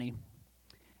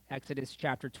Exodus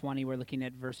chapter 20. We're looking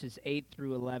at verses 8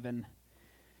 through 11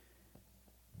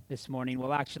 this morning.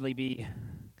 We'll actually be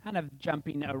kind of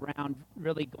jumping around,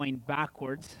 really going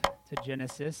backwards to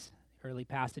Genesis, early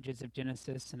passages of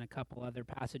Genesis, and a couple other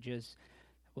passages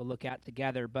we'll look at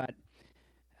together. But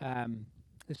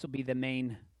this will be the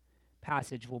main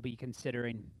passage we'll be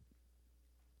considering.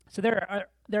 So there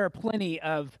are plenty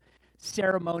of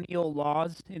ceremonial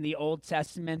laws in the Old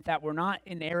Testament that were not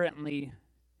inherently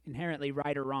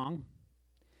right or wrong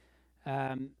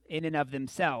in and of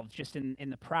themselves, just in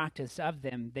the practice of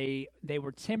them. They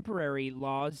were temporary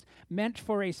laws meant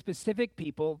for a specific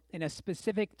people in a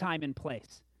specific time and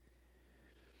place.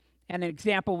 And an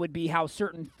example would be how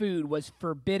certain food was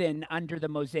forbidden under the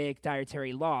Mosaic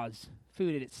dietary laws.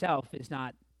 Food itself is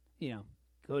not,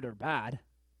 good or bad,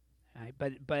 right?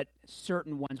 But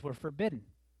certain ones were forbidden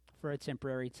for a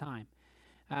temporary time.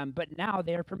 But now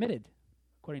they are permitted,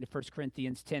 according to 1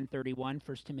 Corinthians 10:31,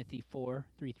 1 Timothy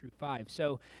 4:3-5.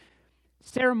 So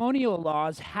ceremonial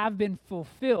laws have been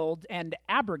fulfilled and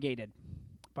abrogated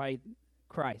by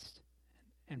Christ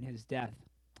and his death,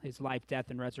 his life, death,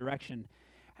 and resurrection.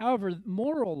 However,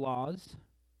 moral laws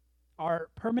are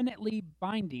permanently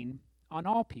binding on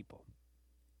all people.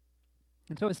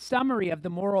 And so a summary of the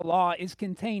moral law is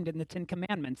contained in the Ten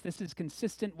Commandments. This is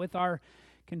consistent with our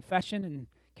confession and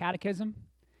catechism.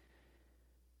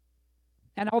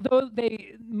 And although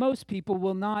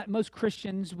most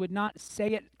Christians would not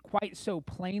say it quite so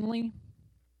plainly,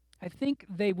 I think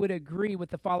they would agree with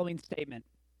the following statement.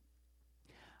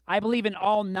 I believe in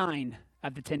all 9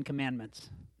 of the Ten Commandments.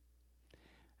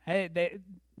 They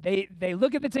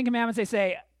look at the Ten Commandments, they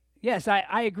say, yes,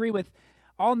 I agree with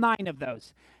all 9 of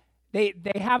those. They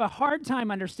have a hard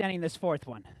time understanding this 4th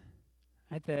one,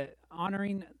 right? The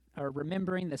honoring or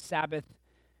remembering the Sabbath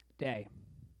day.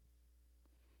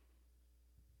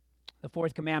 The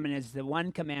 4th commandment is the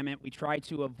one commandment we try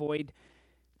to avoid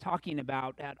talking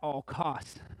about at all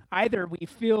costs. Either we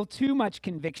feel too much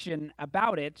conviction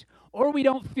about it, or we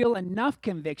don't feel enough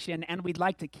conviction and we'd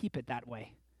like to keep it that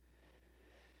way.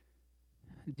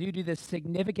 Due to the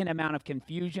significant amount of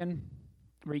confusion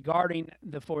regarding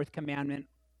the 4th commandment,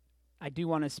 I do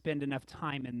want to spend enough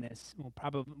time in this.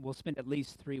 We'll spend at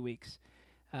least 3 weeks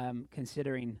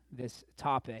considering this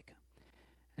topic.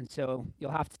 And so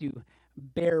you'll have to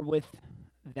bear with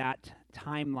that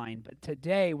timeline. But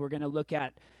today we're going to look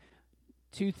at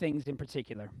 2 things in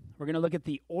particular. We're going to look at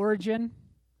the origin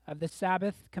of the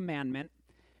Sabbath commandment,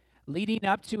 leading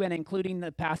up to and including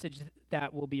the passage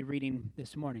that we'll be reading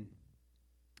this morning.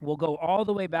 We'll go all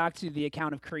the way back to the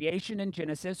account of creation in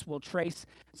Genesis. We'll trace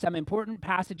some important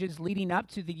passages leading up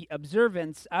to the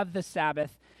observance of the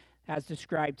Sabbath as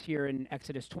described here in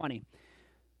Exodus 20.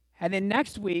 And then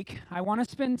next week, I want to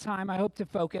spend time, I hope, to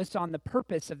focus on the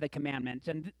purpose of the commandment.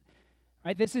 And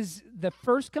right, this is the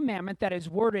first commandment that is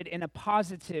worded in a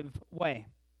positive way.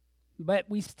 But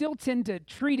we still tend to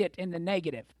treat it in the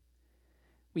negative.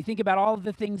 We think about all of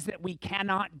the things that we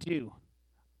cannot do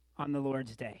on the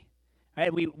Lord's day.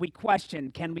 Right? We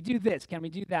question, can we do this? Can we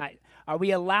do that? Are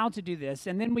we allowed to do this?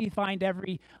 And then we find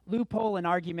every loophole and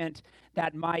argument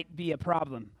that might be a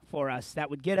problem for us, that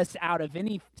would get us out of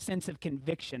any sense of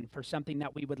conviction for something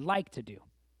that we would like to do.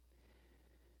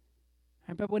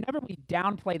 Right? But whenever we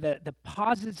downplay the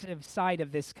positive side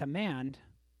of this command,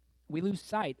 we lose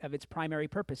sight of its primary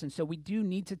purpose. And so we do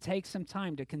need to take some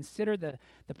time to consider the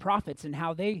prophets and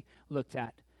how they looked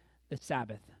at the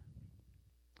Sabbath.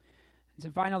 So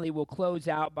finally, we'll close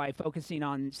out by focusing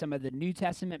on some of the New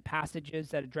Testament passages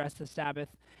that address the Sabbath.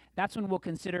 That's when we'll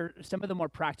consider some of the more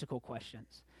practical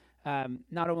questions.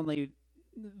 Not only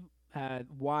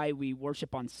why we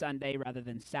worship on Sunday rather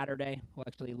than Saturday. We'll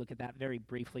actually look at that very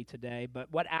briefly today.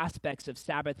 But what aspects of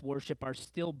Sabbath worship are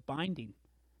still binding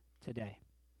today?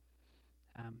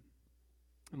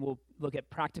 And we'll look at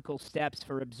practical steps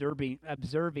for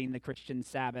observing the Christian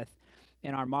Sabbath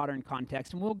in our modern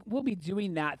context, and we'll be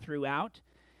doing that throughout,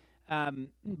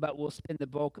 but we'll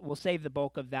save the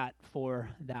bulk of that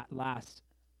for that last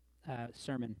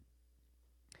sermon.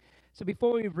 So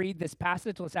before we read this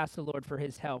passage, let's ask the Lord for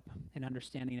his help in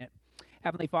understanding it.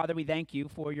 Heavenly Father, we thank you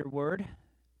for your word.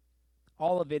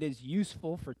 All of it is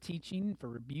useful for teaching, for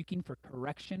rebuking, for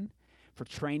correction, for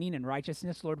training in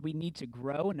righteousness. Lord, we need to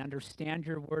grow and understand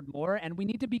your word more, and we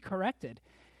need to be corrected.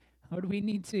 Lord, we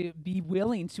need to be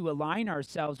willing to align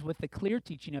ourselves with the clear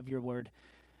teaching of your word,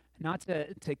 not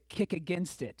to kick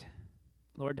against it,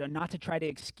 Lord, not to try to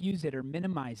excuse it or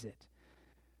minimize it.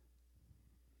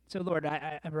 So, Lord,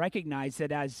 I recognize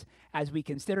that as we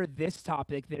consider this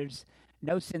topic, there's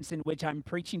no sense in which I'm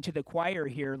preaching to the choir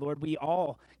here, Lord. We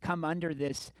all come under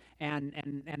this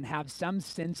and have some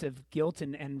sense of guilt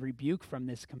and rebuke from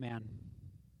this command.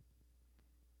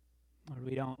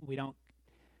 Lord, we don't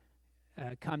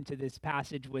come to this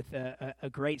passage with a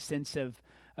great sense of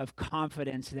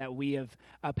confidence that we have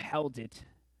upheld it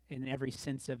in every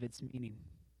sense of its meaning.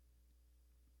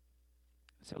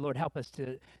 So, Lord, help us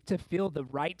to feel the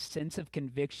right sense of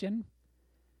conviction,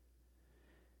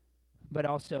 but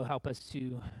also help us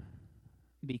to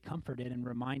be comforted and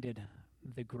reminded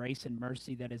of the grace and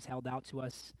mercy that is held out to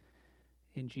us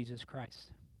in Jesus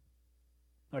Christ.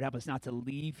 Lord, help us not to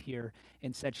leave here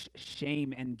in such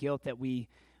shame and guilt that we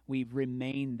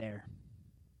remain there.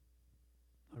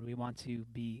 Lord, we want to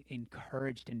be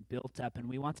encouraged and built up, and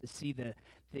we want to see the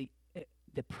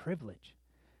privilege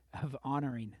of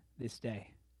honoring this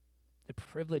day, the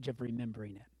privilege of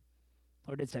remembering it.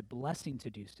 Lord, it's a blessing to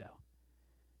do so.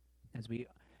 As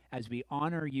we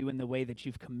honor you in the way that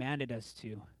you've commanded us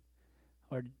to,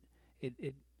 Lord,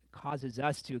 it causes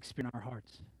us to experience our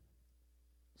hearts.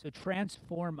 So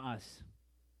transform us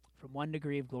from one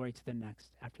degree of glory to the next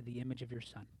after the image of your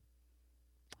Son.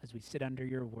 As we sit under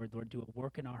your word, Lord, do a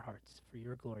work in our hearts for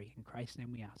your glory. In Christ's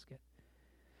name we ask it.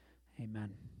 Amen.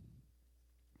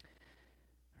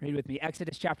 Read with me,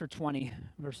 Exodus chapter 20,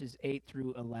 verses 8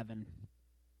 through 11.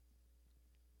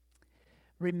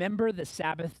 Remember the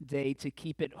Sabbath day to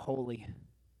keep it holy.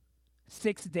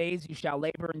 6 days you shall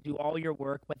labor and do all your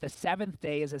work, but the seventh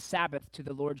day is a Sabbath to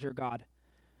the Lord your God.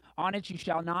 On it you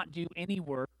shall not do any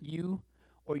work, you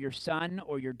or your son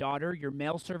or your daughter, your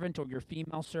male servant or your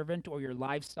female servant, or your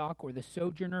livestock, or the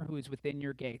sojourner who is within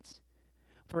your gates.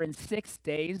 For in 6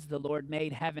 days the Lord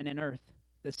made heaven and earth,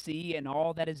 the sea and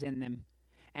all that is in them,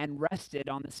 and rested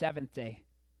on the seventh day.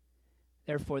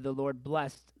 Therefore the Lord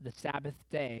blessed the Sabbath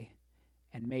day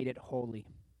and made it holy.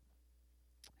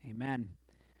 Amen.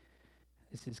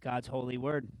 This is God's holy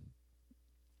word.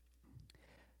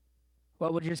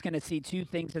 Well, we're just going to see two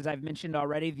things, as I've mentioned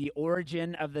already, the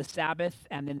origin of the Sabbath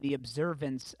and then the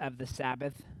observance of the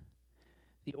Sabbath.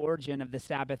 The origin of the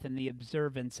Sabbath and the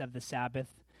observance of the Sabbath.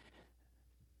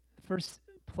 The first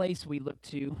place we look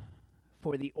to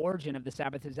for the origin of the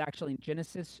Sabbath is actually in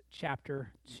Genesis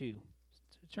chapter 2.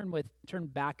 So turn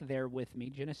back there with me,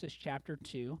 Genesis chapter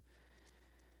 2.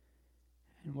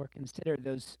 And we'll consider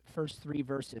those first 3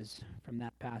 verses from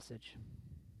that passage.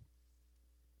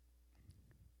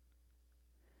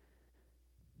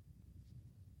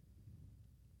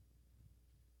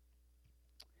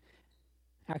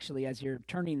 Actually, as you're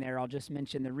turning there, I'll just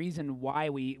mention the reason why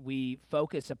we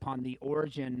focus upon the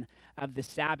origin of the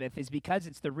Sabbath is because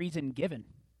it's the reason given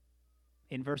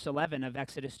in verse 11 of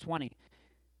Exodus 20.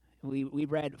 We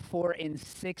read, "For in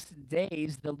 6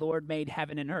 days the Lord made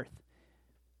heaven and earth."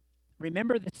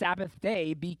 Remember the Sabbath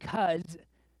day because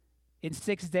in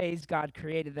 6 days God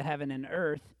created the heaven and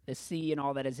earth, the sea and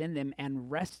all that is in them, and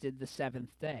rested the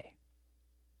seventh day.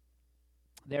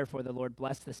 Therefore the Lord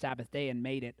blessed the Sabbath day and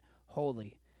made it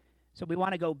holy. So we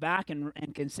want to go back and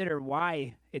consider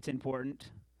why it's important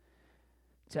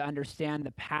to understand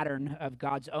the pattern of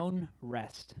God's own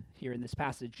rest here in this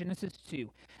passage. Genesis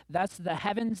 2. Thus the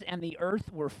heavens and the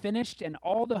earth were finished, and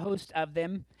all the host of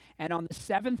them. And on the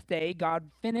seventh day God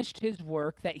finished his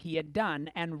work that he had done,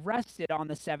 and rested on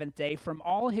the seventh day from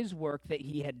all his work that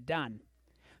he had done.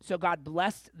 So God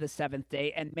blessed the seventh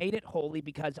day and made it holy,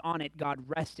 because on it God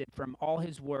rested from all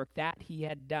his work that he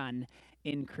had done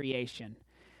in creation.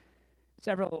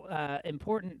 Several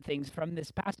important things from this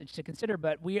passage to consider,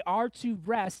 but we are to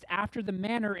rest after the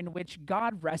manner in which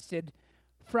God rested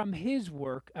from his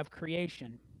work of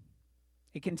creation.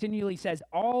 It continually says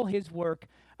all his work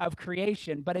of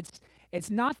creation, but it's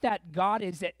not that God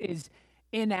is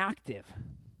inactive,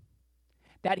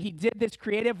 that he did this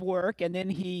creative work and then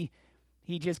he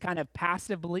just kind of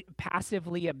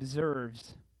passively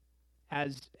observes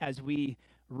as we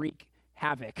wreak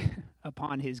havoc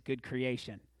upon his good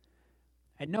creation.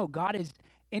 And no, God is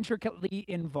intricately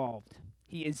involved.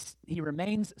 He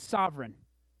remains sovereign.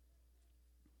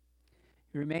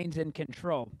 He remains in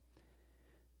control.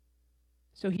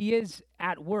 So he is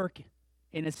at work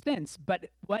in a sense, but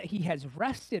what he has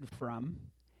rested from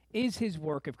is his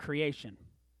work of creation.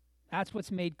 That's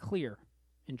what's made clear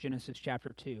in Genesis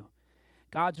chapter 2.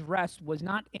 God's rest was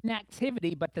not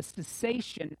inactivity, but the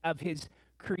cessation of his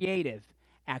creative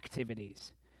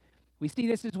activities. We see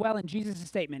this as well in Jesus'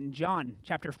 statement in John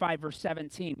chapter 5, verse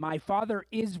 17. My Father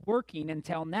is working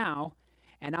until now,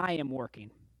 and I am working.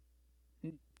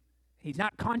 He's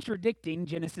not contradicting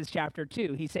Genesis chapter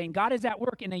 2. He's saying God is at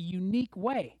work in a unique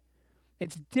way.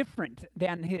 It's different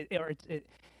than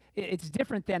it's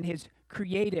different than his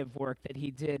creative work that he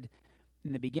did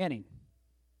in the beginning.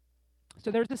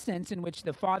 So there's a sense in which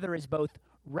the Father is both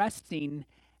resting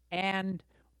and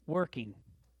working.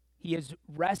 He is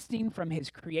resting from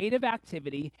his creative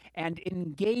activity and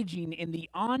engaging in the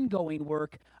ongoing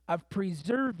work of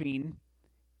preserving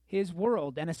his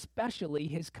world, and especially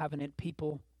his covenant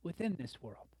people within this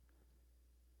world.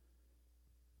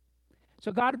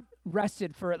 So God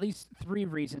rested for at least three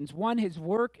reasons. One, his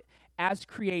work as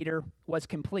creator was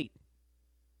complete.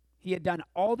 He had done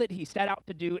all that he set out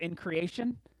to do in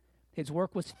creation. His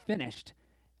work was finished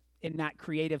in that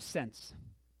creative sense.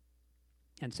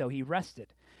 And so he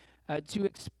rested.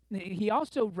 He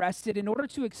also rested in order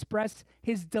to express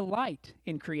his delight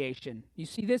in creation. You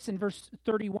see this in verse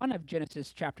 31 of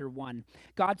Genesis chapter 1.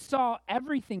 God saw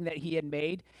everything that he had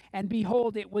made, and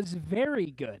behold, it was very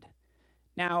good.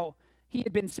 Now, he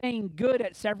had been saying good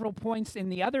at several points in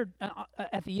the other,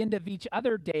 at the end of each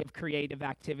other day of creative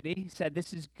activity. He said,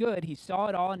 this is good. He saw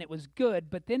it all, and it was good.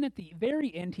 But then at the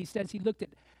very end, he says he looked at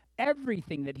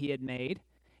everything that he had made,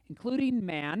 including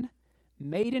man,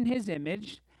 made in his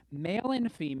image, male and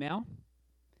female,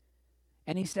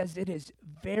 and he says it is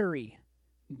very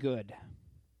good.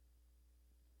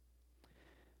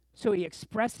 So he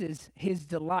expresses his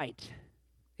delight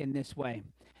in this way.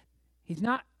 He's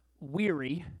not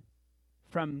weary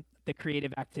from the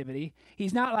creative activity.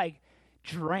 He's not like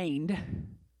drained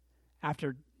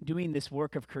after doing this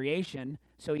work of creation,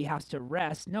 so he has to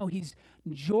rest. No, he's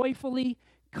joyfully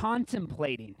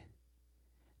contemplating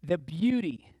the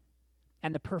beauty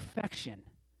and the perfection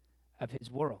of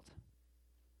his world.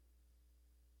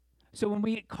 So when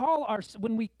the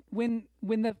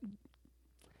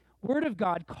Word of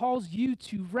God calls you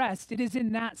to rest, it is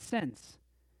in that sense.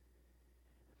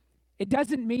 It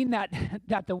doesn't mean that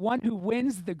the one who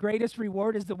wins the greatest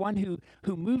reward is the one who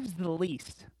moves the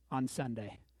least on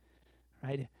Sunday,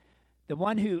 right? The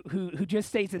one who just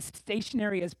stays as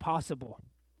stationary as possible,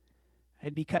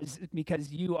 right?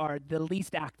 because you are the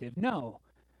least active. No.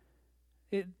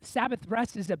 Sabbath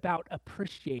rest is about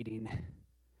appreciating,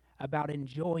 about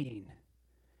enjoying,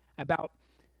 about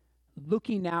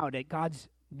looking out at God's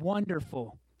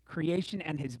wonderful creation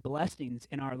and his blessings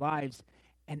in our lives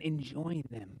and enjoying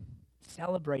them,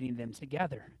 celebrating them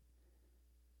together,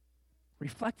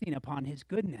 reflecting upon his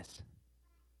goodness,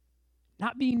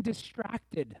 not being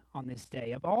distracted on this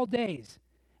day of all days.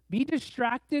 Be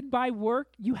distracted by work,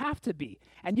 you have to be,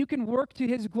 and you can work to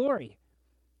his glory.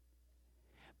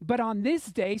 But on this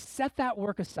day, set that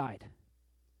work aside.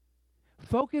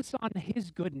 Focus on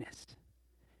his goodness.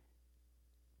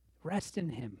 Rest in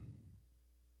him.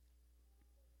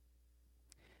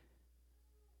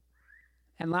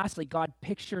 And lastly, God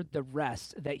pictured the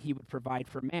rest that he would provide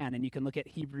for man. And you can look at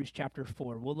Hebrews chapter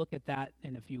 4. We'll look at that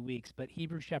in a few weeks. But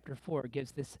Hebrews chapter 4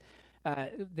 gives this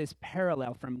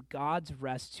parallel from God's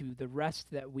rest to the rest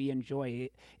that we enjoy.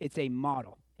 It's a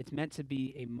model. It's meant to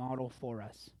be a model for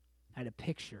us. And a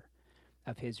picture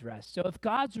of his rest. So if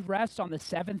God's rest on the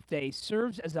seventh day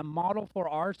serves as a model for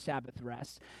our Sabbath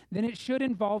rest, then it should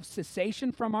involve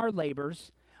cessation from our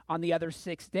labors on the other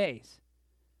 6 days.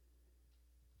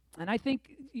 And I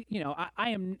think,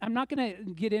 I'm not going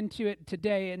to get into it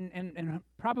today and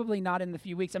probably not in the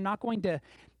few weeks. I'm not going to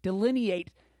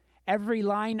delineate every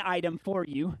line item for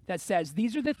you that says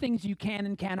these are the things you can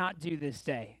and cannot do this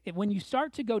day. When you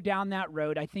start to go down that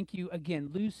road, I think you,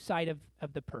 again, lose sight of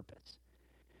the purpose.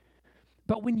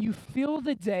 But when you fill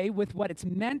the day with what it's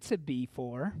meant to be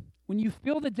for, when you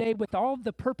fill the day with all of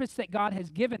the purpose that God has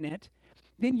given it,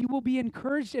 then you will be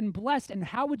encouraged and blessed. And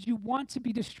how would you want to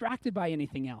be distracted by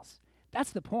anything else?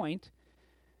 That's the point.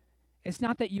 It's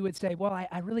not that you would say, well,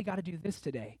 I really got to do this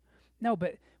today. No,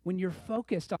 but when you're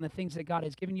focused on the things that God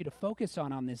has given you to focus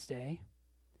on this day,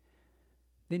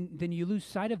 then you lose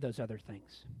sight of those other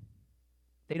things.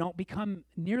 They don't become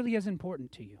nearly as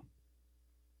important to you.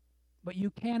 But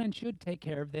you can and should take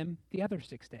care of them the other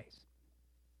 6 days.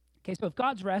 Okay, so if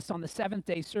God's rest on the seventh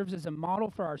day serves as a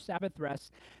model for our Sabbath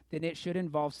rest, then it should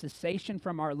involve cessation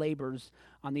from our labors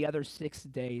on the other 6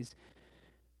 days.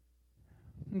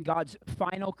 God's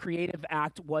final creative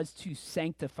act was to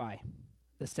sanctify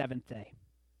the seventh day,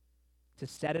 to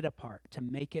set it apart, to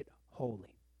make it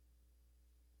holy.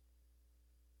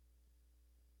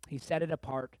 He set it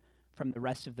apart from the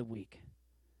rest of the week.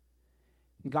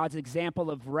 God's example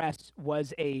of rest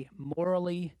was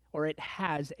it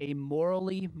has a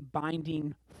morally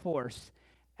binding force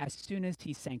as soon as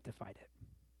he sanctified it.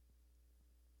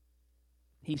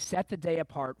 He set the day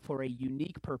apart for a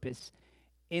unique purpose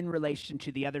in relation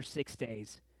to the other 6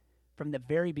 days from the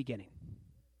very beginning.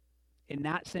 In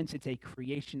that sense, it's a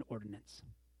creation ordinance.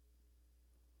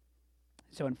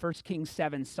 So in 1 Kings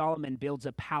 7, Solomon builds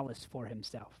a palace for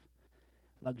himself.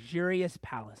 luxurious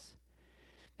palace.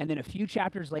 And then a few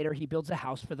chapters later, he builds a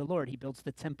house for the Lord. He builds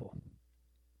the temple.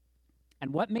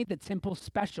 And what made the temple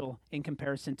special in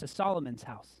comparison to Solomon's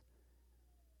house?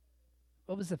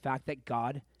 What was the fact that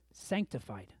God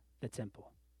sanctified the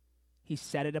temple? He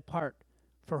set it apart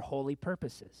for holy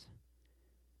purposes.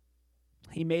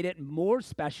 He made it more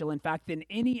special, in fact, than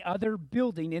any other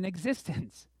building in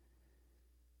existence.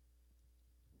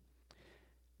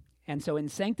 And so in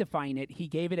sanctifying it, he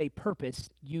gave it a purpose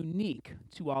unique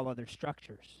to all other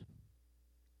structures.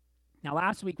 Now,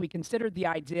 last week we considered the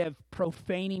idea of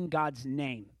profaning God's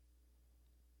name,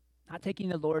 not taking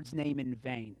the Lord's name in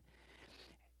vain.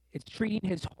 It's treating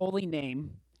his holy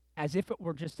name as if it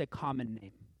were just a common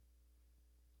name.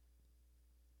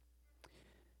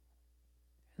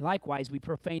 Likewise, we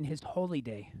profane his holy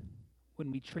day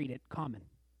when we treat it common,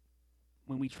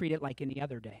 when we treat it like any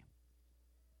other day.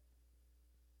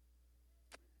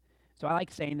 So I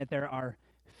like saying that there are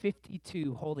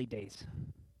 52 holy days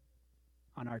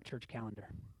on our church calendar.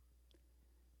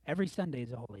 Every Sunday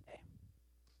is a holy day.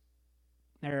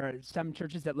 There are some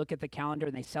churches that look at the calendar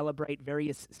and they celebrate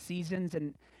various seasons,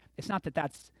 and it's not that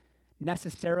that's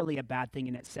necessarily a bad thing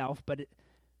in itself, but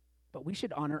we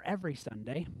should honor every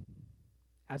Sunday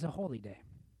as a holy day.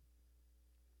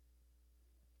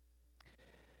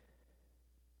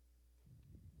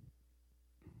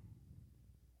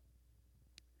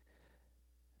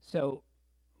 So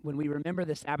when we remember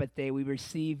the Sabbath day, we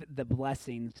receive the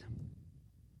blessings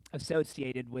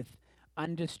associated with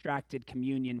undistracted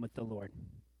communion with the Lord.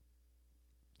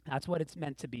 That's what it's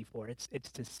meant to be for. It's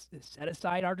to set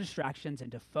aside our distractions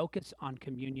and to focus on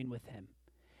communion with him.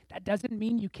 That doesn't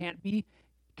mean you can't be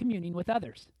communing with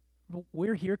others.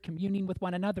 We're here communing with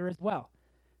one another as well,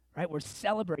 right? We're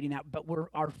celebrating that, but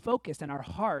our focus and our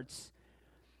hearts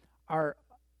are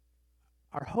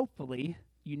hopefully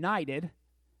united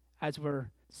as we're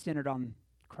centered on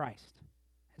Christ,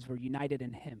 as we're united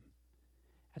in him,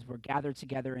 as we're gathered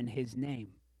together in his name.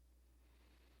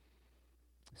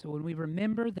 So when we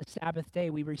remember the Sabbath day,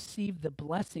 we receive the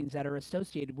blessings that are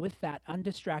associated with that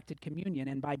undistracted communion.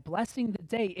 And by blessing the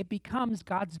day, it becomes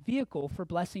God's vehicle for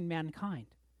blessing mankind.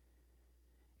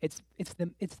 It's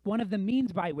one of the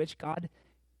means by which God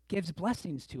gives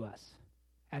blessings to us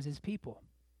as his people,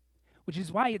 which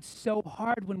is why it's so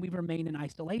hard when we remain in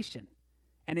isolation.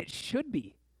 And it should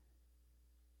be,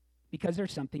 because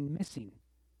there's something missing.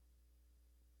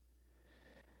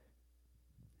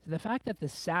 So the fact that the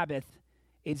Sabbath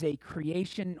is a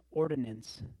creation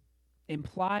ordinance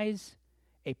implies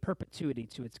a perpetuity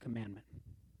to its commandment.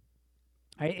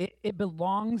 Right? It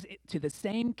belongs to the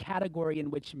same category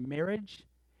in which marriage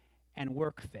and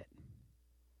work fit.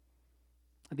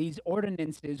 These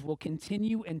ordinances will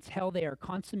continue until they are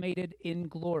consummated in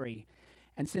glory.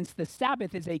 And since the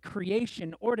Sabbath is a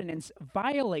creation ordinance,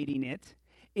 violating it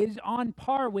is on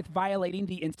par with violating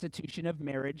the institution of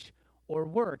marriage or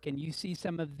work. And you see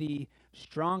some of the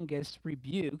strongest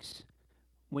rebukes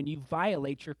when you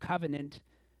violate your covenant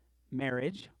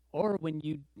marriage or when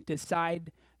you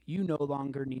decide you no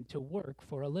longer need to work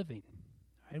for a living,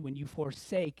 right? When you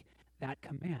forsake that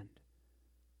command,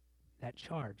 that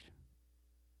charge.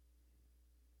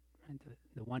 Right?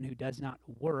 The one who does not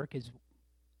work is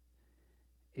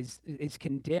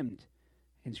condemned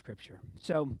in Scripture.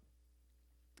 So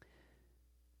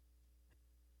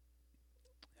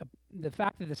the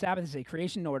fact that the Sabbath is a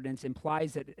creation ordinance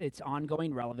implies that it's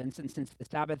ongoing relevance, and since the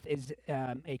Sabbath is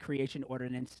a creation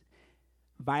ordinance,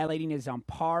 violating is on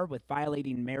par with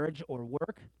violating marriage or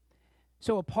work.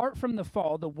 So apart from the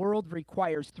fall, the world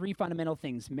requires three fundamental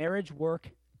things: marriage, work,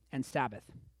 and Sabbath.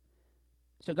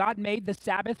 So God made the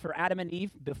Sabbath for Adam and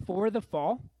Eve before the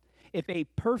fall. If a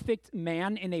perfect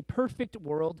man in a perfect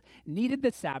world needed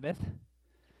the Sabbath,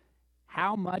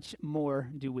 how much more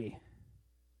do we?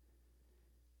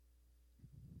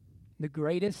 The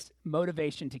greatest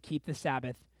motivation to keep the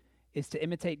Sabbath is to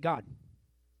imitate God.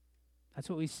 That's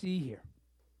what we see here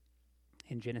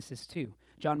in Genesis 2.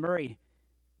 John Murray,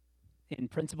 in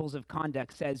Principles of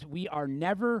Conduct, says, "We are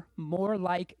never more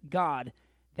like God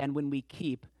than when we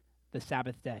keep the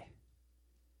Sabbath day."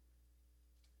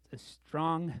 It's a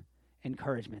strong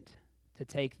encouragement to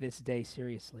take this day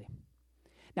seriously.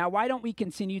 Now, why don't we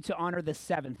continue to honor the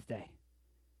seventh day,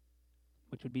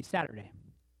 which would be Saturday?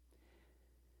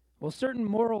 Well, certain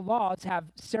moral laws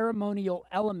have ceremonial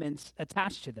elements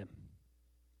attached to them.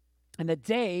 And the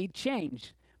day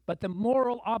changed, but the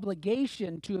moral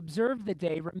obligation to observe the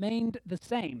day remained the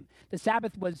same. The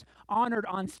Sabbath was honored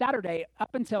on Saturday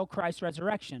up until Christ's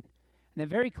resurrection. And then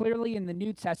very clearly in the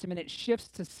New Testament, it shifts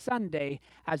to Sunday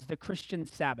as the Christian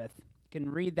Sabbath. You can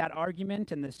read that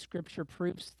argument and the scripture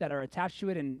proofs that are attached to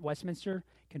it in Westminster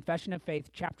Confession of Faith,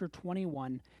 chapter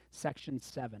 21, section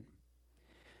 7.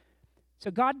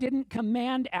 So God didn't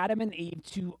command Adam and Eve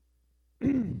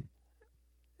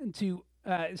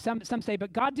some say,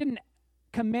 but God didn't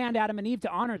command Adam and Eve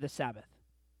to honor the Sabbath.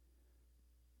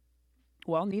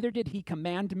 Well, neither did he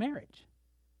command marriage.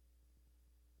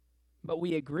 But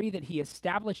we agree that he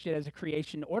established it as a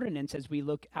creation ordinance as we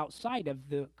look outside of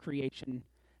the creation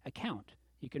account.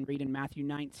 You can read in Matthew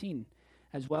 19,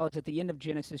 as well as at the end of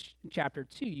Genesis chapter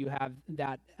 2, you have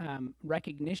that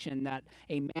recognition that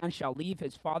a man shall leave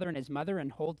his father and his mother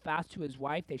and hold fast to his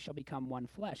wife. They shall become one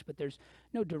flesh. But there's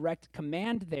no direct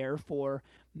command there for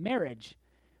marriage.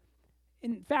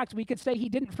 In fact, we could say he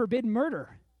didn't forbid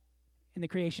murder in the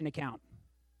creation account.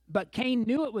 But Cain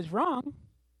knew it was wrong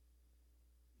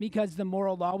because the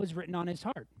moral law was written on his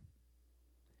heart.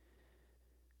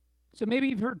 So maybe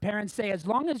you've heard parents say, as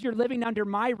long as you're living under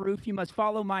my roof, you must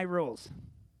follow my rules.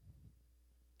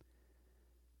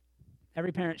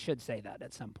 Every parent should say that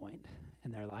at some point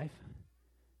in their life.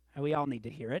 And we all need to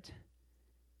hear it.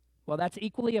 Well, that's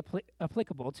equally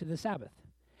applicable to the Sabbath.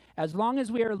 As long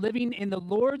as we are living in the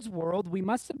Lord's world, we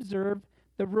must observe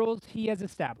the rules he has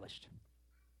established.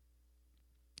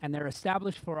 And they're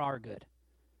established for our good.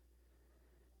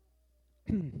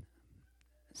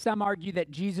 Some argue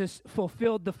that Jesus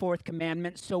fulfilled the fourth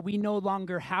commandment, so we no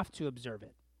longer have to observe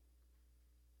it.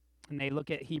 And they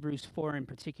look at Hebrews 4 in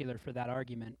particular for that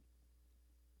argument.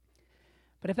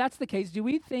 But if that's the case, do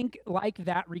we think like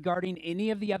that regarding any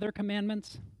of the other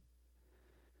commandments?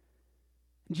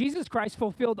 Jesus Christ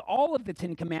fulfilled all of the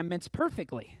 10 commandments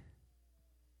perfectly.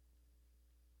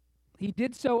 He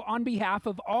did so on behalf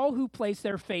of all who place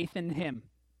their faith in him.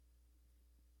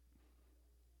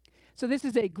 So this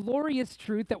is a glorious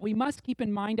truth that we must keep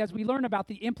in mind as we learn about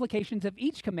the implications of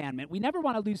each commandment. We never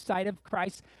want to lose sight of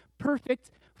Christ's perfect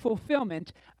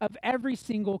fulfillment of every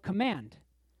single command.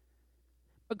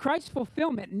 But Christ's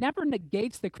fulfillment never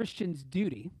negates the Christian's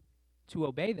duty to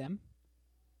obey them.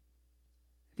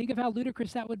 Think of how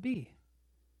ludicrous that would be.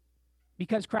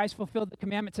 Because Christ fulfilled the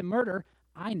commandment to murder,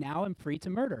 I now am free to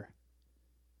murder.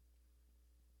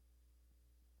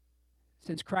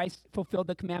 Since Christ fulfilled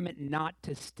the commandment not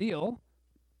to steal,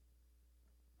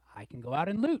 I can go out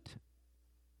and loot.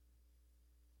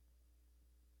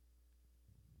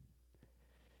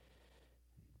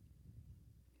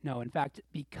 No, in fact,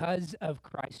 because of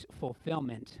Christ's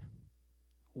fulfillment,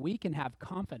 we can have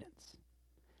confidence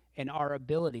in our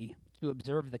ability to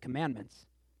observe the commandments,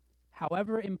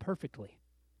 however imperfectly,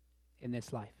 in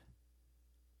this life,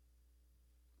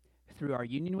 through our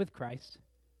union with Christ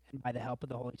and by the help of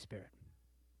the Holy Spirit.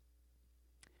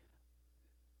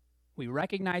 We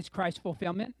recognize Christ's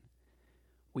fulfillment.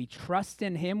 We trust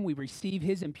in him. We receive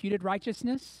his imputed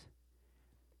righteousness.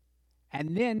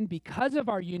 And then, because of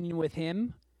our union with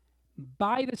him,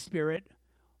 by the Spirit,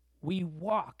 we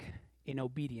walk in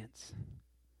obedience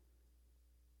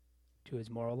to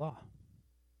his moral law.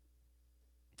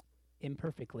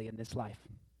 Imperfectly in this life.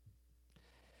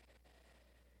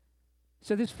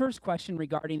 So this first question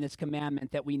regarding this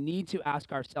commandment that we need to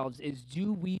ask ourselves is,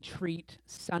 do we treat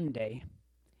Sunday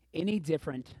any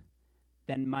different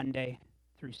than Monday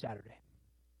through Saturday?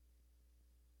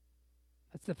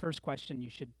 That's the first question you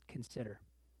should consider.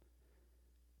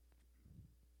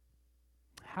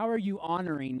 How are you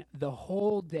honoring the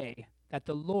whole day that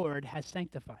the Lord has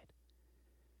sanctified?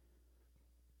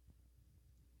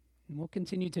 And we'll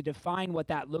continue to define what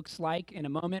that looks like in a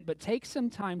moment, but take some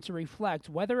time to reflect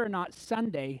whether or not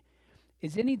Sunday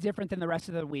is any different than the rest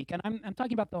of the week. And I'm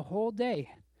talking about the whole day.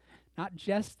 Not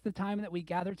just the time that we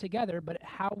gather together, but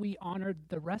how we honor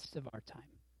the rest of our time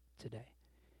today.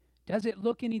 Does it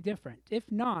look any different? If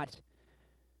not,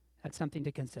 that's something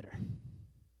to consider.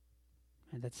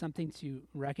 And that's something to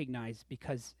recognize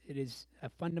because it is a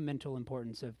fundamental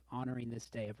importance of honoring this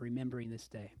day, of remembering this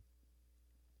day.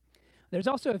 There's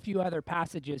also a few other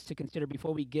passages to consider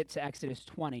before we get to Exodus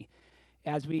 20.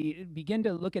 As we begin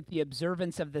to look at the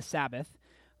observance of the Sabbath,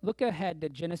 look ahead to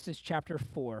Genesis chapter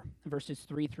 4, verses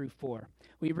 3 through 4.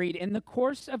 We read, "In the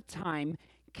course of time,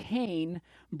 Cain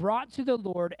brought to the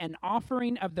Lord an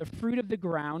offering of the fruit of the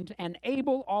ground, and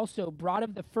Abel also brought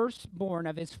of the firstborn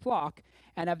of his flock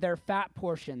and of their fat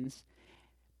portions.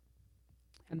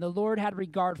 And the Lord had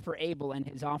regard for Abel and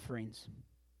his offerings."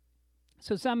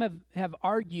 So some have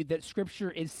argued that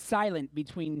Scripture is silent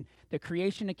between the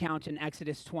creation account and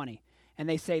Exodus 20. And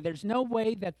they say there's no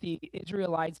way that the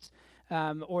Israelites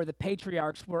or the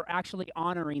patriarchs were actually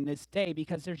honoring this day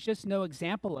because there's just no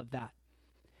example of that,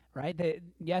 right?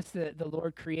 Yes, the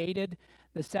Lord created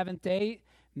the seventh day,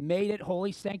 made it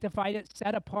holy, sanctified it,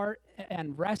 set apart,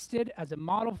 and rested as a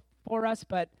model for us.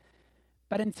 But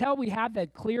until we have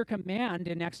that clear command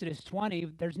in Exodus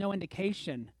 20, there's no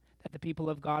indication that the people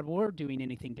of God were doing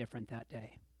anything different that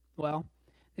day. Well,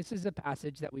 this is a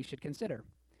passage that we should consider.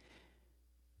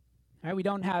 All right, we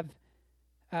don't have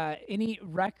we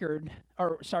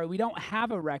don't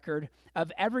have a record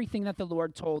of everything that the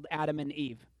Lord told Adam and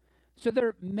Eve. So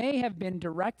there may have been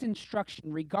direct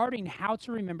instruction regarding how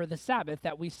to remember the Sabbath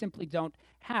that we simply don't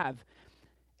have.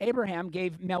 Abraham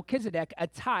gave Melchizedek a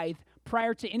tithe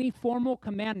prior to any formal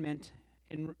commandment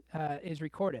is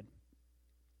recorded.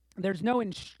 There's no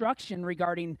instruction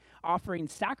regarding offering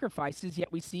sacrifices,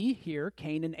 yet we see here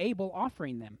Cain and Abel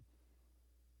offering them.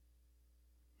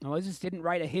 Moses didn't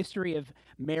write a history of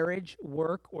marriage,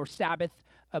 work, or Sabbath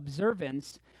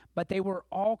observance, but they were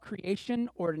all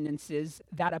creation ordinances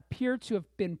that appear to have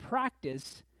been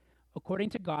practiced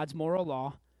according to God's moral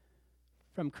law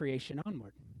from creation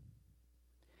onward.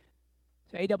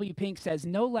 So A.W. Pink says,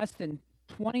 no less than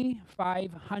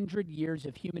 2,500 years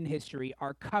of human history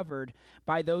are covered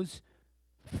by those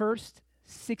first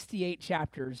 68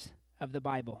 chapters of the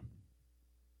Bible.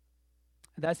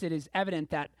 Thus it is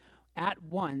evident at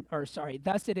once that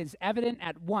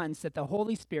the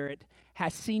Holy Spirit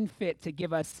has seen fit to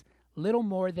give us little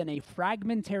more than a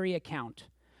fragmentary account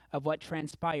of what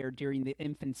transpired during the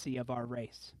infancy of our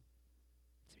race.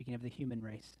 Speaking of the human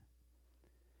race.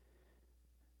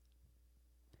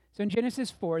 So in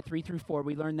Genesis 4, 3 through 4,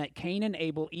 we learn that Cain and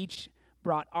Abel each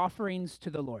brought offerings to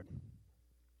the Lord.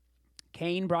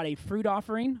 Cain brought a fruit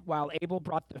offering, while Abel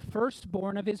brought the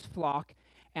firstborn of his flock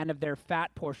and of their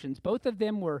fat portions. Both of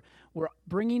them were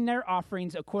bringing their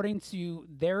offerings according to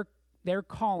their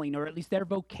calling, or at least their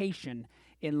vocation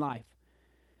in life.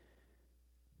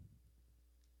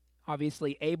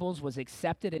 Obviously, Abel's was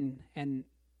accepted, and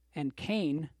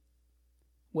Cain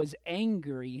was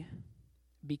angry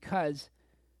because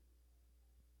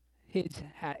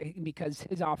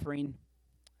his offering.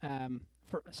 You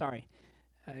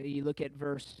look at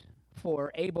verse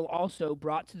 4, Abel also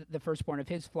brought the firstborn of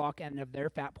his flock and of their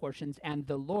fat portions, and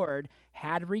the Lord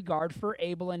had regard for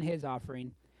Abel and his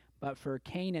offering, but for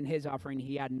Cain and his offering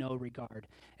he had no regard.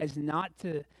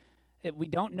 We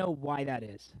don't know why that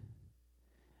is.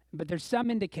 But there's some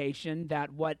indication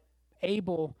that what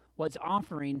Abel was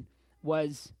offering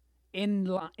was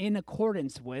in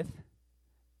accordance with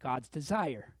God's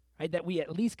desire, right? That we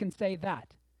at least can say that.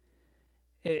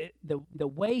 The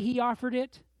way he offered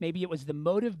it, maybe it was the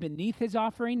motive beneath his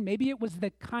offering, maybe it was the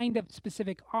kind of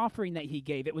specific offering that he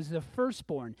gave. It was the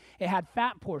firstborn. It had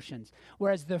fat portions,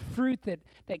 whereas the fruit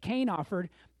that Cain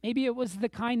offered, maybe it was the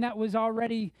kind that was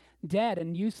already dead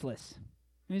and useless.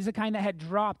 It was the kind that had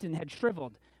dropped and had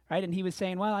shriveled, right? And he was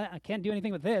saying, well, I can't do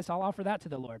anything with this. I'll offer that to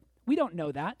the Lord. We don't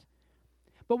know that.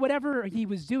 But whatever he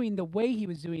was doing, the way he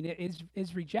was doing it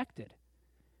is rejected.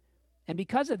 And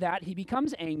because of that, he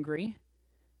becomes angry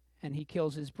and he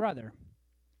kills his brother.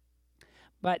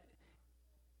 But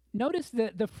notice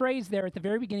the phrase there at the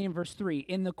very beginning of verse 3,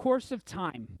 in the course of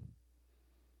time.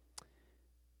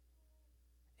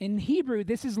 In Hebrew,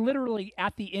 this is literally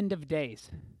at the end of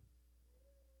days.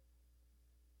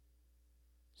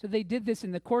 So they did this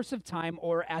in the course of time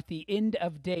or at the end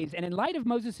of days. And in light of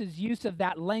Moses' use of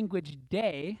that language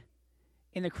day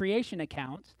in the creation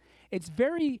accounts, it's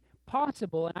very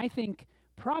possible, and I think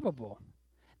probable,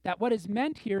 that what is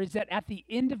meant here is that at the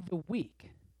end of the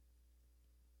week,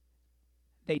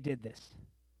 they did this.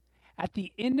 At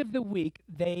the end of the week,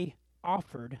 they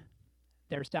offered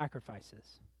their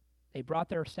sacrifices. They brought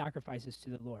their sacrifices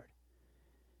to the Lord.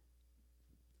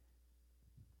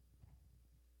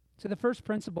 So the first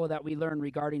principle that we learn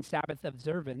regarding Sabbath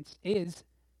observance is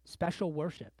special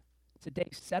worship. It's a day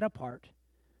set apart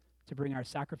to bring our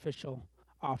sacrificial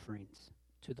offerings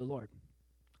to the Lord,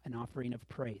 an offering of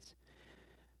praise.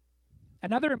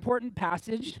 Another important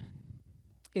passage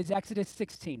is Exodus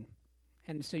 16.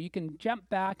 And so you can jump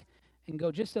back and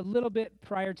go just a little bit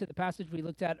prior to the passage we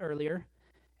looked at earlier.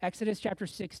 Exodus chapter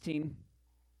 16,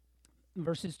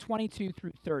 verses 22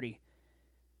 through 30.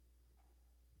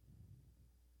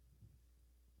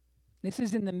 This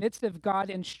is in the midst of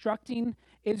God instructing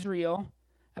Israel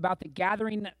about the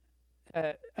gathering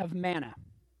of manna.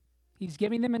 He's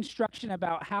giving them instruction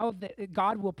about how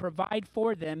God will provide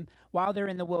for them while they're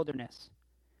in the wilderness.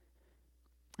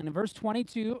 And in verse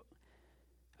 22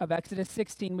 of Exodus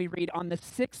 16, we read, on the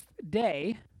sixth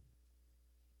day,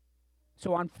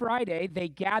 so on Friday, they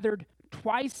gathered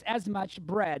twice as much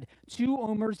bread, 2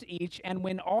 omers each. And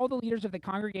when all the leaders of the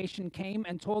congregation came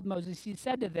and told Moses, he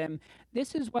said to them,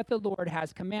 "This is what the Lord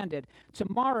has commanded.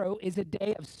 Tomorrow is a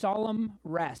day of solemn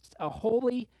rest, a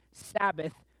holy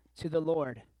Sabbath to the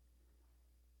Lord."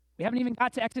 We haven't even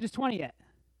got to Exodus 20 yet.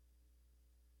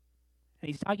 And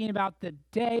he's talking about the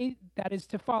day that is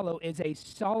to follow is a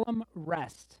solemn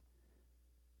rest,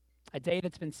 a day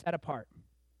that's been set apart.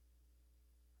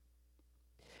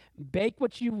 Bake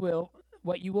what you will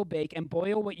bake, and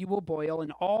boil what you will boil,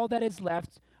 and all that is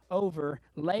left over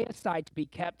lay aside to be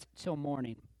kept till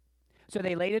morning. So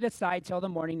they laid it aside till the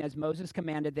morning as Moses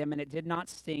commanded them, and it did not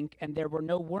stink, and there were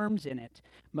no worms in it.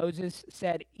 Moses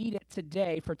said, "Eat it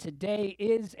today, for today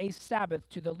is a Sabbath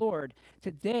to the Lord.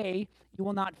 Today you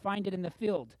will not find it in the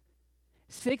field.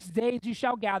 6 days you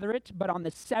shall gather it, but on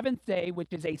the 7th day,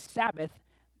 which is a Sabbath,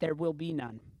 there will be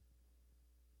none."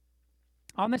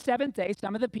 On the 7th day,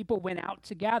 some of the people went out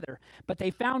to gather, but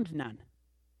they found none.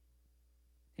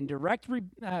 In direct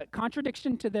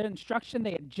contradiction to the instruction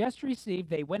they had just received,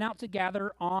 they went out to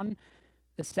gather on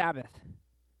the Sabbath.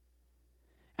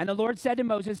 And the Lord said to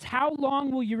Moses, "How long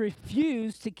will you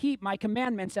refuse to keep my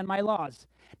commandments and my laws?"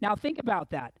 Now think about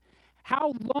that.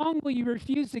 How long will you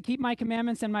refuse to keep my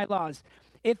commandments and my laws?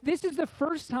 If this is the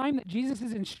first time that Jesus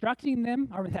is instructing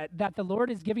them, or that the Lord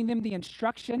is giving them the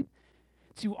instruction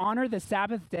to honor the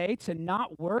Sabbath day, to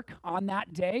not work on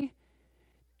that day,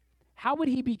 how would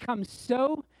he become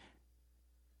so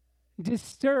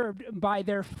disturbed by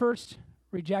their first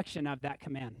rejection of that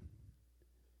command?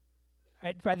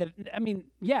 Right?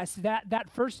 Yes, that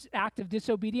first act of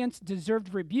disobedience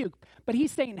deserved rebuke, but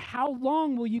he's saying, how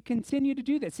long will you continue to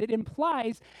do this? It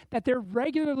implies that they're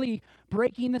regularly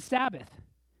breaking the Sabbath,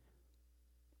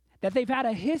 that they've had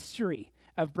a history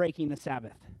of breaking the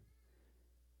Sabbath.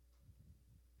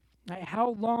 Right? How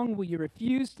long will you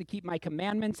refuse to keep my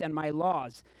commandments and my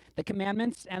laws? The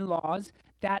commandments and laws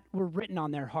that were written on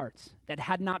their hearts, that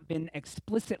had not been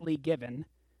explicitly given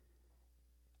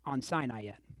on Sinai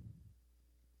yet.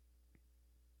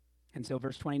 And so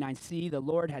verse 29, "See, the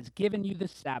Lord has given you the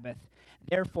Sabbath.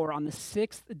 Therefore, on the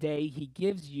 6th day, he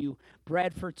gives you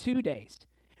bread for 2 days.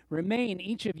 Remain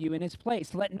each of you in his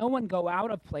place. Let no one go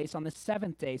out of place on the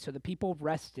 7th day." So the people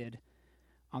rested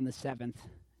on the 7th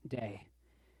day.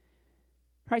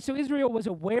 All right, so Israel was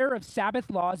aware of Sabbath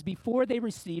laws before they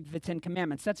received the 10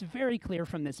 Commandments. That's very clear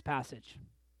from this passage.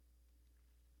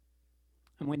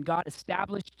 And when God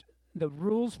established the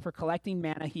rules for collecting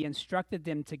manna, he instructed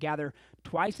them to gather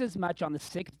twice as much on the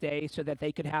 6th day so that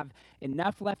they could have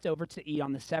enough left over to eat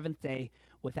on the 7th day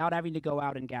without having to go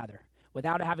out and gather,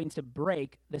 without having to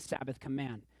break the Sabbath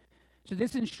command. So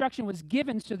this instruction was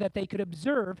given so that they could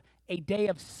observe a day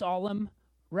of solemn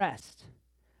rest,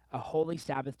 a holy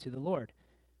Sabbath to the Lord.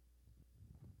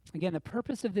 Again, the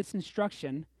purpose of this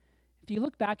instruction, if you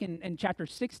look back in chapter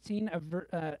 16 of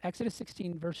Exodus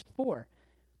 16, verse 4,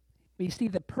 we see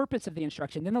the purpose of the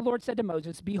instruction. "Then the Lord said to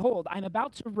Moses, 'Behold, I'm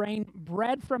about to rain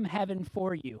bread from heaven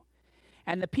for you,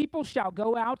 and the people shall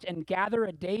go out and gather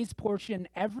a day's portion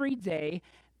every day,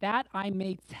 that I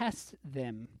may test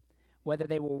them, whether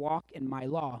they will walk in my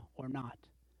law or not.'"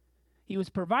 He was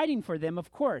providing for them,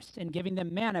 of course, and giving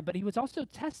them manna, but he was also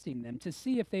testing them to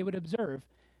see if they would observe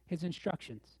his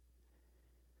instructions.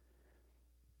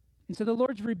 And so the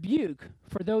Lord's rebuke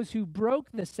for those who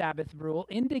broke the Sabbath rule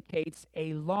indicates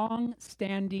a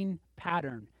long-standing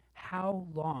pattern. How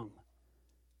long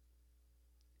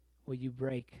will you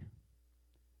break,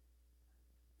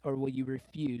 or will you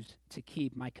refuse to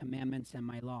keep my commandments and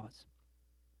my laws?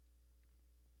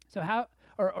 So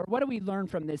what do we learn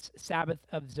from this Sabbath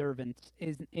observance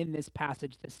in this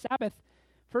passage? The Sabbath,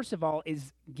 first of all,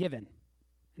 is given.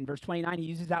 In verse 29, he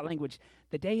uses that language.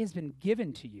 The day has been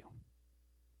given to you.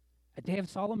 A day of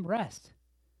solemn rest.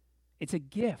 It's a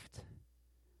gift.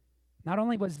 Not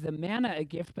only was the manna a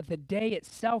gift, but the day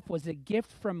itself was a gift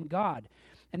from God.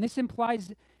 And this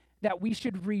implies that we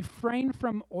should refrain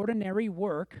from ordinary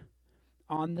work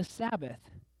on the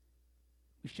Sabbath.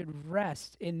 We should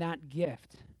rest in that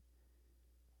gift.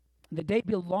 The day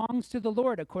belongs to the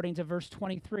Lord, according to verse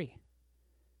 23.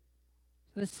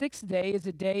 The 6th day is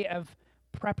a day of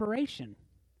preparation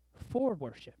for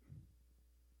worship.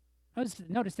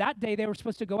 Notice that day they were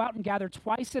supposed to go out and gather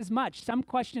twice as much. Some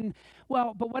question,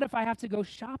 well, but what if I have to go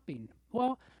shopping?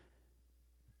 Well,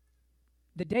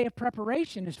 the day of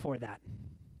preparation is for that.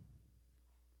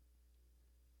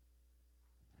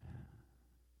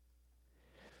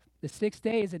 The 6th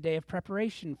day is a day of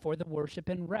preparation for the worship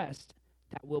and rest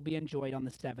that will be enjoyed on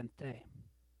the 7th day.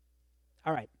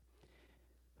 All right.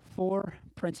 4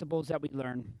 principles that we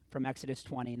learn from Exodus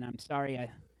 20, and I'm sorry I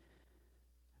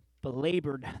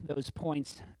belabored those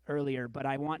points earlier, but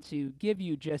I want to give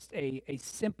you just a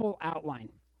simple outline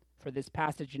for this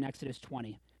passage in Exodus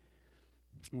 20.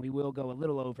 We will go a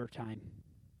little over time.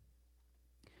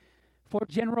 4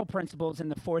 general principles in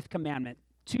the Fourth Commandment,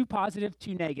 2 positive,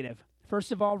 2 negative.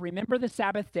 First of all, remember the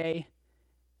Sabbath day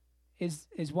is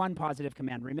one positive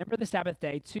command. Remember the Sabbath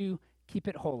day. 2, keep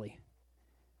it holy.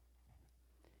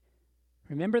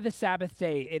 Remember the Sabbath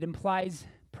day. It implies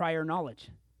prior knowledge.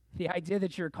 The idea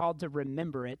that you're called to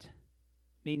remember it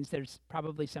means there's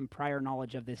probably some prior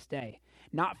knowledge of this day.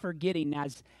 Not forgetting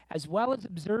as well as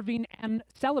observing and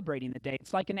celebrating the day.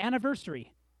 It's like an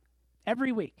anniversary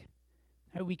every week.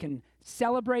 We can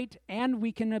celebrate and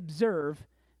we can observe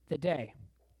the day.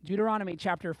 Deuteronomy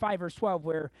chapter 5, verse 12,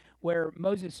 where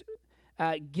Moses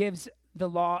gives the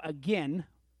law again,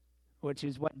 which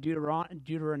is what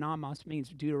Deuteronomos means,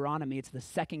 Deuteronomy. It's the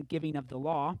second giving of the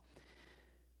law.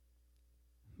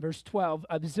 Verse 12,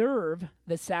 observe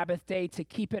the Sabbath day to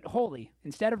keep it holy.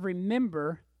 Instead of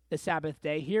remember the Sabbath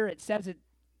day, here it says it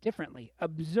differently.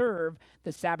 Observe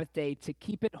the Sabbath day to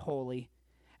keep it holy,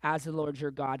 as the Lord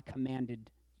your God commanded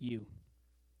you.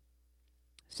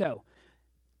 So,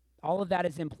 all of that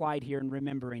is implied here in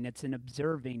remembering. It's an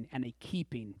observing and a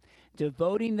keeping.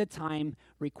 Devoting the time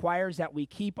requires that we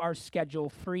keep our schedule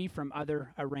free from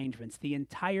other arrangements. The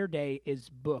entire day is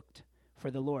booked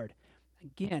for the Lord.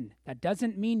 Again, that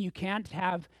doesn't mean you can't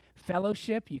have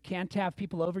fellowship, you can't have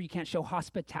people over, you can't show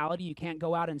hospitality, you can't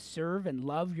go out and serve and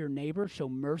love your neighbor, show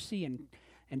mercy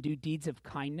and do deeds of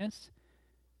kindness.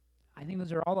 I think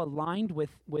those are all aligned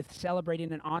with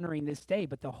celebrating and honoring this day,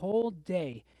 but the whole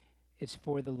day is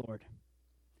for the Lord.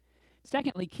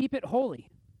 Secondly, keep it holy.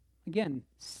 Again,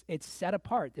 it's set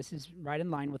apart. This is right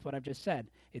in line with what I've just said.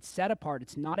 It's set apart.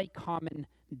 It's not a common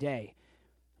day.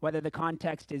 Whether the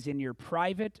context is in your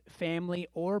private, family,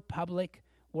 or public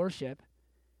worship,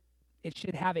 it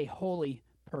should have a holy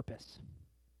purpose.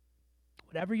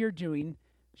 Whatever you're doing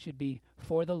should be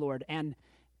for the Lord. And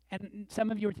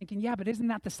some of you are thinking, yeah, but isn't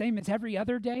that the same as every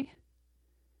other day?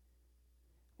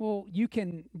 Well, you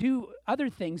can do other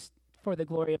things for the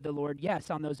glory of the Lord, yes,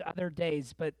 on those other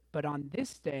days, but on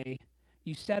this day,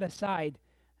 you set aside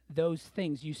those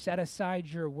things. You set aside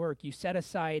your work. You set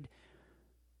aside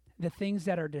the things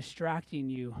that are distracting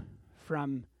you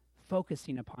from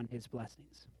focusing upon his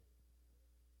blessings.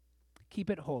 Keep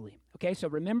it holy. Okay, so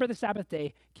remember the Sabbath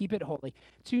day, keep it holy.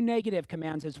 2 negative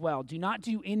commands as well. Do not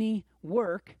do any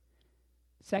work.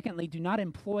 Secondly, do not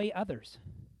employ others.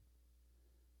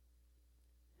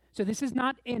 So this is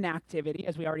not inactivity,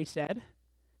 as we already said.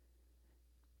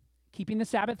 Keeping the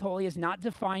Sabbath holy is not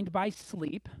defined by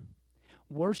sleep.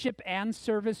 Worship and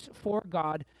service for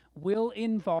God will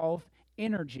involve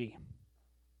energy,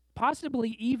 possibly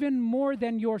even more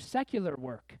than your secular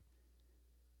work.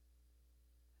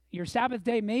 Your Sabbath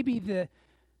day may be the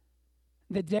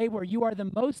day where you are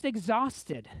the most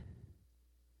exhausted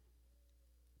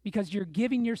because you're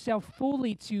giving yourself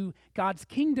fully to God's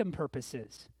kingdom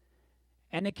purposes.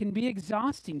 And it can be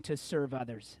exhausting to serve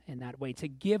others in that way, to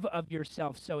give of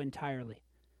yourself so entirely.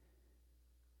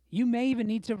 You may even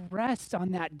need to rest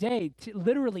on that day,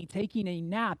 literally taking a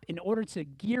nap in order to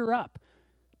gear up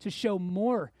to show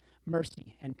more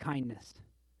mercy and kindness.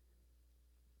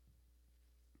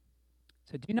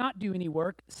 So do not do any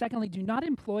work. Secondly, do not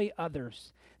employ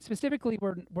others. Specifically,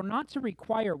 we're not to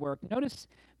require work. Notice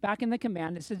back in the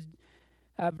command, it says,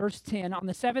 verse 10, on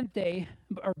the seventh day,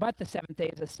 but the seventh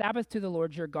day is a Sabbath to the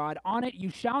Lord your God. On it you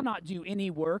shall not do any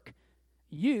work,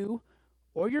 you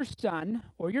or your son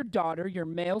or your daughter, your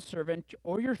male servant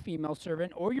or your female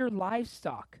servant, or your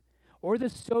livestock, or the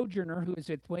sojourner who is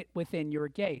within your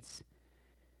gates.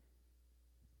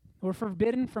 We're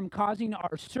forbidden from causing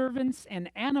our servants and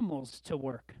animals to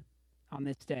work on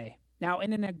this day. Now,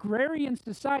 in an agrarian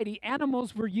society,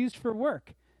 animals were used for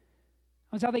work.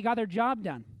 That's how they got their job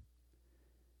done.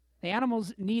 The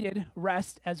animals needed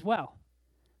rest as well.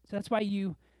 So that's why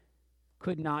you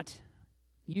could not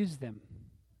use them.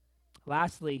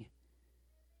 Lastly,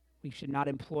 we should not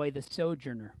employ the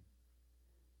sojourner.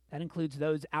 That includes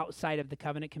those outside of the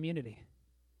covenant community.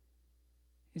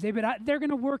 You say, but they're going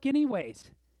to work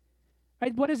anyways.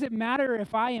 Right? What does it matter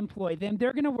if I employ them?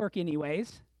 They're going to work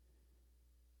anyways.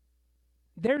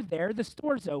 They're there. The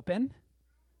store's open.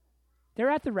 They're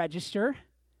at the register.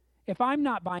 If I'm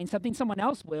not buying something, someone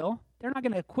else will. They're not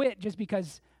going to quit just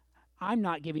because I'm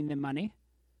not giving them money.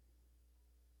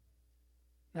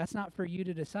 That's not for you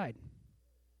to decide.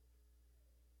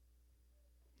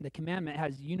 The commandment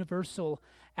has universal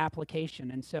application,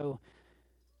 and so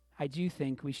I do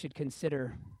think we should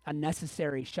consider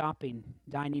unnecessary shopping,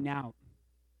 dining out,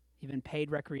 even paid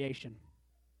recreation.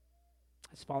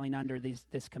 as falling under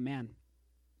this command.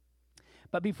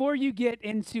 But before you get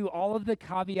into all of the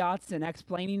caveats and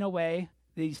explaining away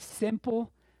the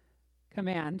simple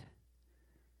command,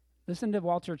 listen to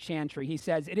Walter Chantry. He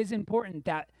says, it is important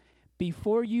that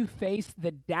before you face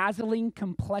the dazzling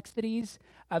complexities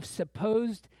of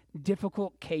supposed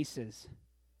difficult cases,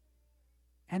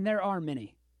 and there are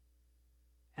many,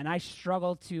 and I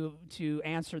struggle to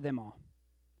answer them all.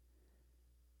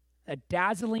 The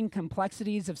dazzling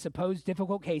complexities of supposed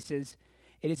difficult cases,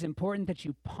 it is important that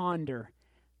you ponder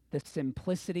the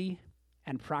simplicity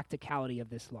and practicality of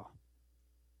this law.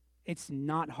 It's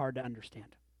not hard to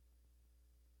understand.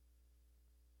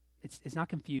 It's not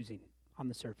confusing on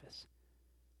the surface.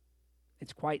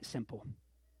 It's quite simple.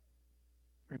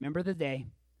 Remember the day,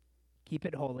 keep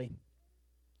it holy,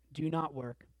 do not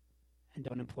work, and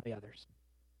don't employ others.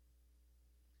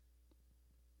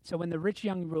 So when the rich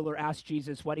young ruler asked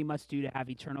Jesus what he must do to have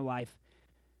eternal life,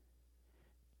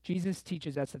 Jesus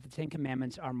teaches us that the Ten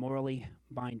Commandments are morally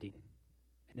binding.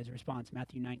 In his response,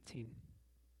 Matthew 19.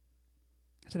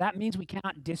 So that means we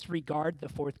cannot disregard the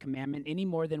Fourth Commandment any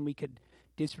more than we could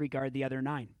disregard the other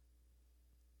 9.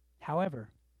 However,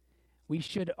 we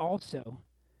should also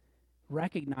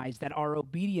recognize that our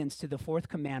obedience to the Fourth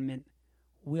Commandment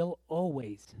will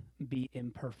always be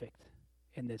imperfect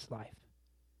in this life.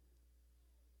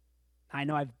 I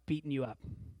know I've beaten you up.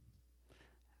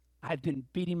 I've been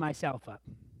beating myself up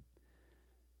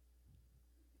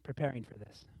preparing for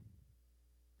this.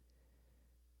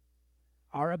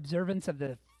 Our observance of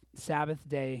the Sabbath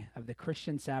day, of the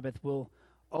Christian Sabbath, will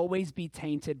always be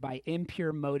tainted by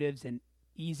impure motives and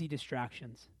easy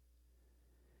distractions.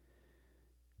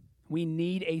 We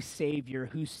need a Savior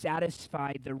who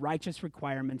satisfied the righteous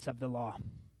requirements of the law.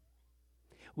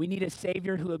 We need a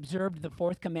Savior who observed the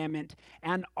Fourth Commandment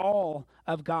and all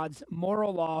of God's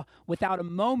moral law without a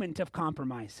moment of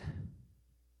compromise.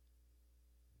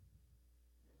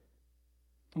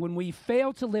 When we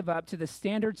fail to live up to the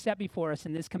standards set before us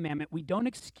in this commandment, we don't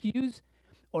excuse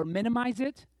or minimize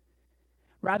it.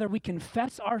 Rather, we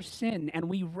confess our sin and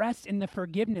we rest in the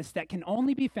forgiveness that can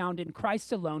only be found in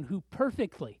Christ alone, who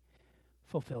perfectly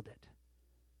fulfilled it.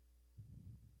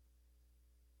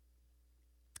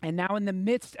 And now, in the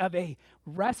midst of a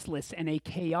restless and a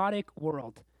chaotic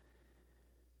world,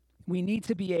 we need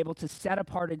to be able to set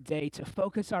apart a day to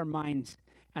focus our minds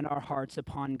and our hearts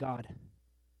upon God.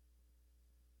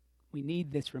 We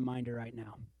need this reminder right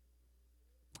now.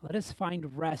 Let us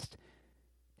find rest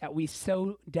that we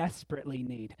so desperately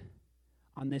need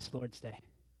on this Lord's Day.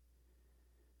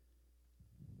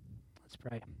 Let's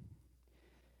pray.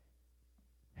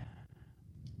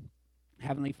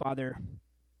 Heavenly Father,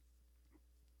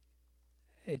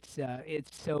 it's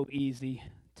so easy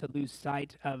to lose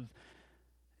sight of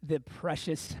the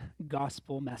precious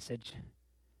gospel message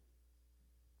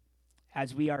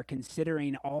as we are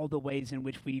considering all the ways in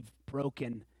which we've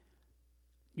broken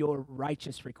your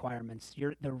righteous requirements,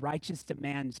 the righteous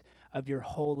demands of your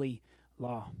holy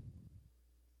law.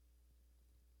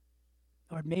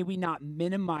 Lord, may we not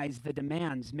minimize the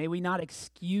demands. May we not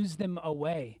excuse them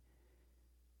away.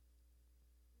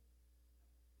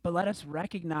 But let us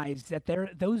recognize that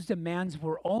those demands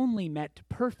were only met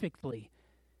perfectly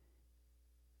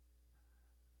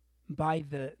by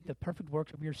the perfect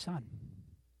work of your Son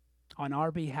on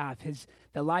our behalf.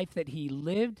 The life that he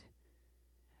lived,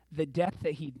 the death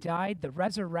that he died, the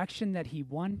resurrection that he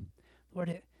won.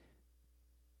 Lord,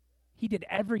 he did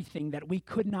everything that we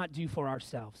could not do for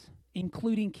ourselves,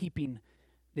 including keeping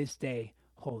this day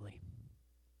holy.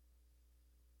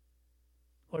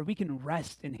 Lord, we can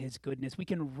rest in his goodness. We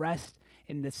can rest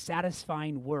in the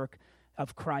satisfying work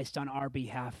of Christ on our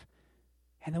behalf.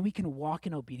 And then we can walk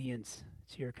in obedience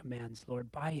to your commands, Lord,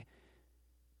 by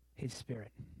his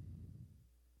Spirit.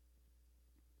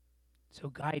 So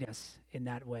guide us in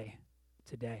that way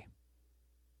today.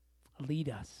 Lead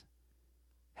us.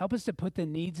 Help us to put the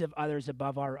needs of others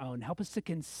above our own. Help us to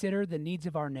consider the needs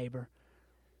of our neighbor.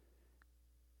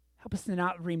 Help us to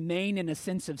not remain in a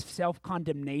sense of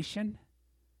self-condemnation,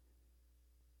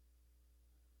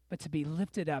 but to be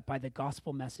lifted up by the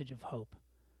gospel message of hope.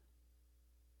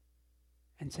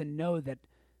 And to know that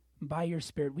by your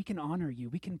Spirit, we can honor you,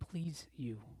 we can please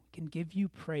you, we can give you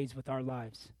praise with our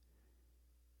lives.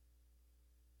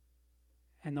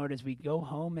 And Lord, as we go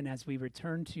home and as we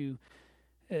return to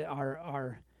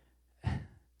our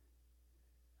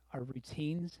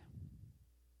routines,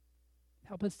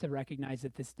 help us to recognize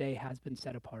that this day has been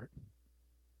set apart,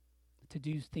 to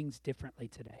do things differently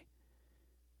today,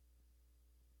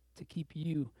 to keep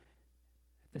you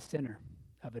at the center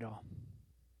of it all.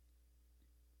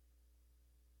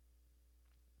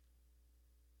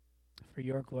 For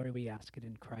your glory we ask it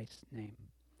in Christ's name.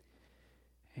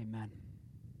 Amen.